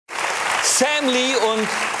Sam Lee und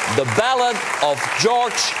The Ballad of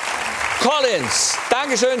George Collins.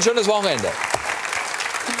 Dankeschön, schönes Wochenende.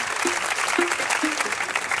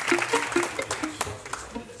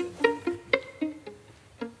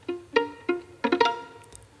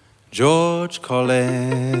 George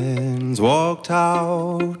Collins walked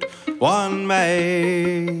out one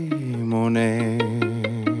May morning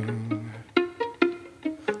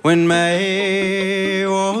when May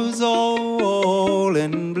was all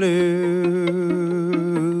in bloom,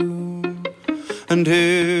 and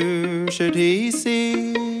who should he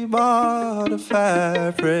see but a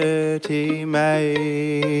fair pretty maid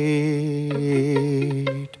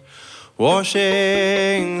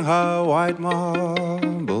washing her white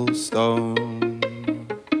marble stone.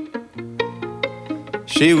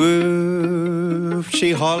 She whooped,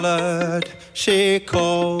 she hollered, she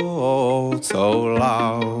called so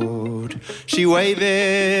loud, she waved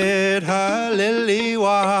her lily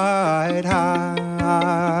white hand.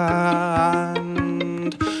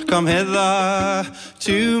 Come hither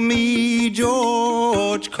to me,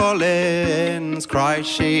 George Collins, cried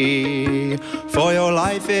she, for your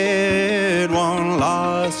life it won't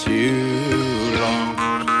last you long.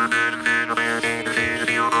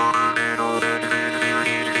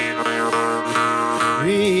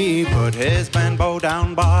 He put his band-bow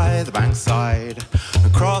down by the bankside,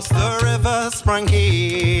 across the river sprang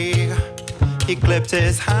he. He clipped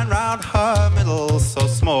his hand round her middle so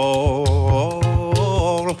small,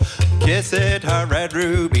 kissed her red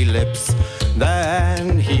ruby lips,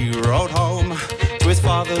 then he rode home to his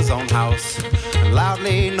father's own house, and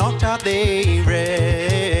loudly knocked at the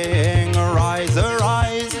ring. Arise,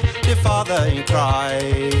 arise, dear father, he cried,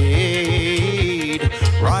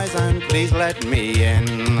 rise and please let me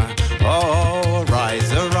in. Oh,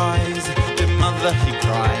 rise, arise, dear mother, he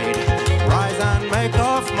cried, rise and make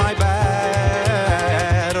off my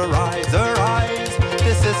bed. Arise, arise,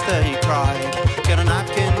 dear sister, he cried, get a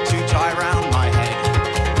napkin to tie round my head,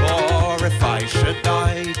 for if I should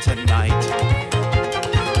die tonight,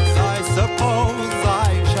 I suppose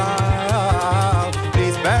I shall,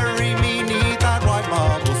 please bury me neath that white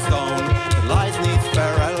marble stone that lies neath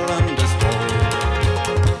fair Ellender's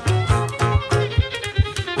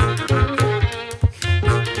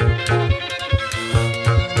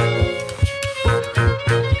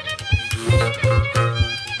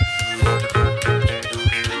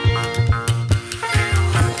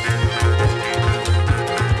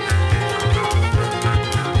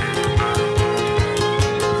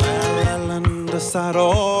sat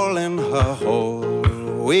all in her hole,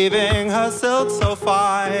 weaving her silk so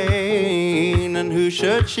fine, and who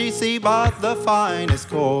should she see but the finest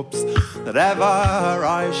corpse that ever her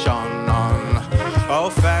eyes shone on? Oh,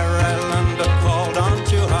 fair Ellender called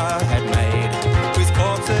unto her head maid, whose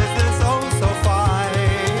corpse is this oh so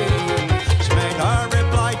fine? She made her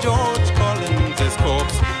reply, George Collins'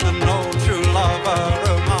 corpse, an old true lover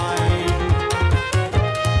of mine.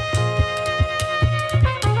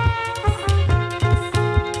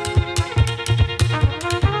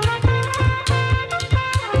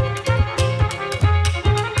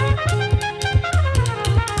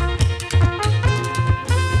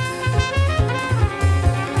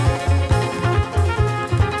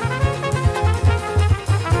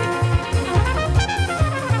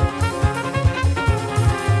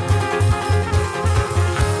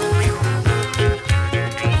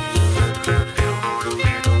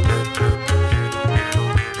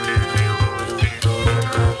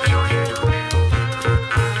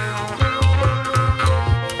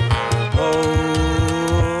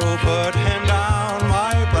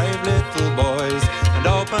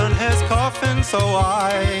 So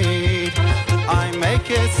I may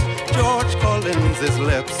kiss George Collins'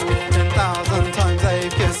 lips 10,000 times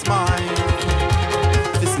they've kissed mine.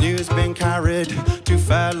 This news being carried to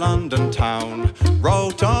fair London town,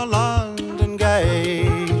 wrote on London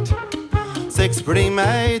gate, 6 pretty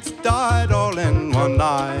maids died all in one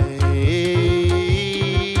night.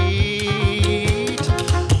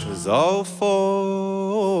 'Twas all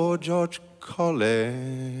for George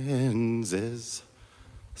Collins'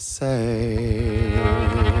 say.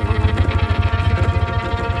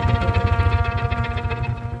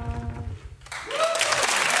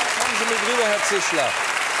 Kommen Sie mit rüber, Herr Zischler.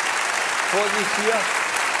 Vorsicht hier.